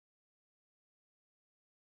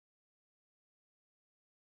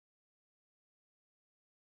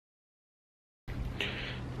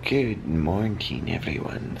Good morning,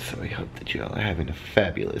 everyone. So I hope that you all are having a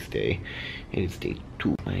fabulous day. It is day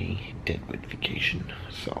 2 of my Deadwood vacation.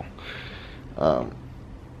 So,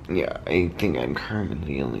 yeah, I think I'm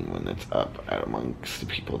currently the only one that's up out amongst the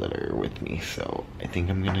people that are with me. So I think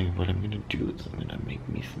what I'm gonna do is I'm gonna make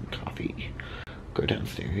me some coffee, go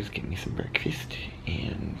downstairs, get me some breakfast,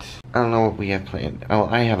 and I don't know what we have planned. Oh,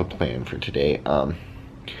 I have a plan for today.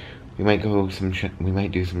 We might do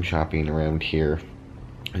some shopping around here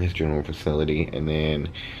in this general facility, and then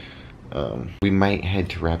we might head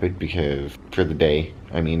to Rapid because for the day.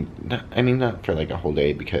 Not for like a whole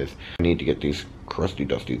day, because I need to get these crusty,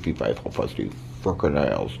 dusty, fusty fucking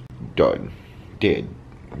nails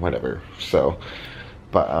whatever. So,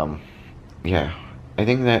 but yeah, I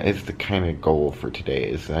think that is the kind of goal for today.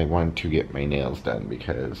 Is I want to get my nails done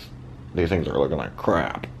because these things are looking like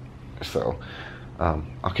crap. So,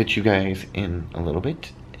 I'll catch you guys in a little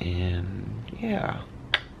bit, and yeah.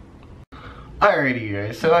 Alrighty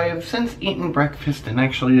guys, so I have since eaten breakfast and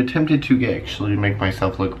actually attempted to make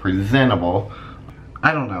myself look presentable.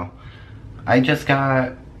 I don't know. I just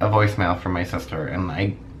got a voicemail from my sister, and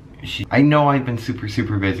I know I've been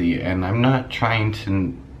super busy, and I'm not trying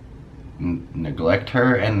to neglect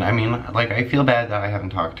her, and I mean, like, I feel bad that I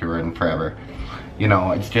haven't talked to her in forever. You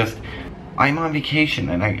know, it's just, I'm on vacation,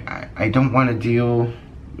 and I don't want to deal,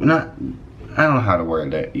 I don't know how to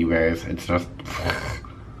word it, you guys. It's just,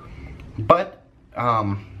 but,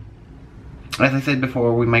 as I said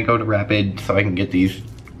before, we might go to Rapid so I can get these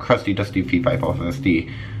crusty, dusty,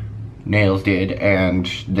 fusty nails did, and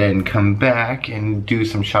then come back and do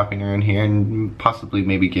some shopping around here and possibly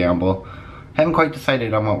maybe gamble. Haven't quite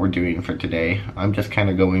decided on what we're doing for today. I'm just kind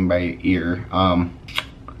of going by ear.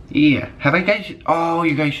 Yeah. Oh,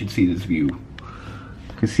 you guys should see this view.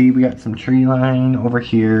 Cause see, we got some tree line over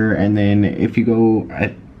here, and then if you go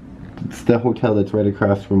it's the hotel that's right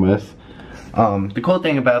across from us. The cool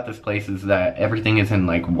thing about this place is that everything is in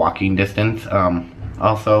like walking distance.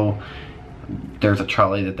 Also, there's a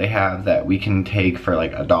trolley that they have that we can take for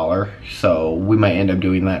like $1, so we might end up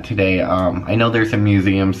doing that today. I know there's a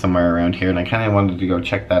museum somewhere around here, and I kind of wanted to go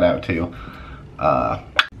check that out too.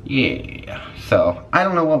 Yeah, so I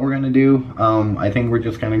don't know what we're gonna do. I think we're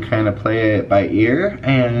just gonna kind of play it by ear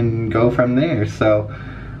and go from there. So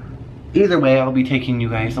either way, I'll be taking you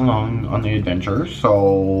guys along on the adventure,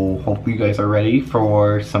 so hope you guys are ready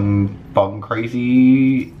for some fun,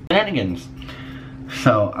 crazy shenanigans.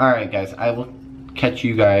 So, alright guys, I will catch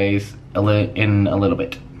you guys in a little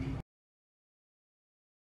bit.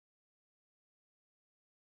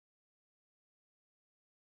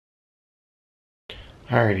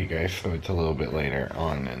 Alrighty guys, so it's a little bit later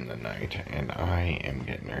on in the night, and I am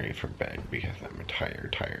getting ready for bed because I'm a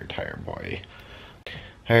tired boy.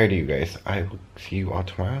 Alrighty you guys, I will see you all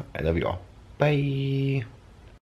tomorrow. I love you all. Bye!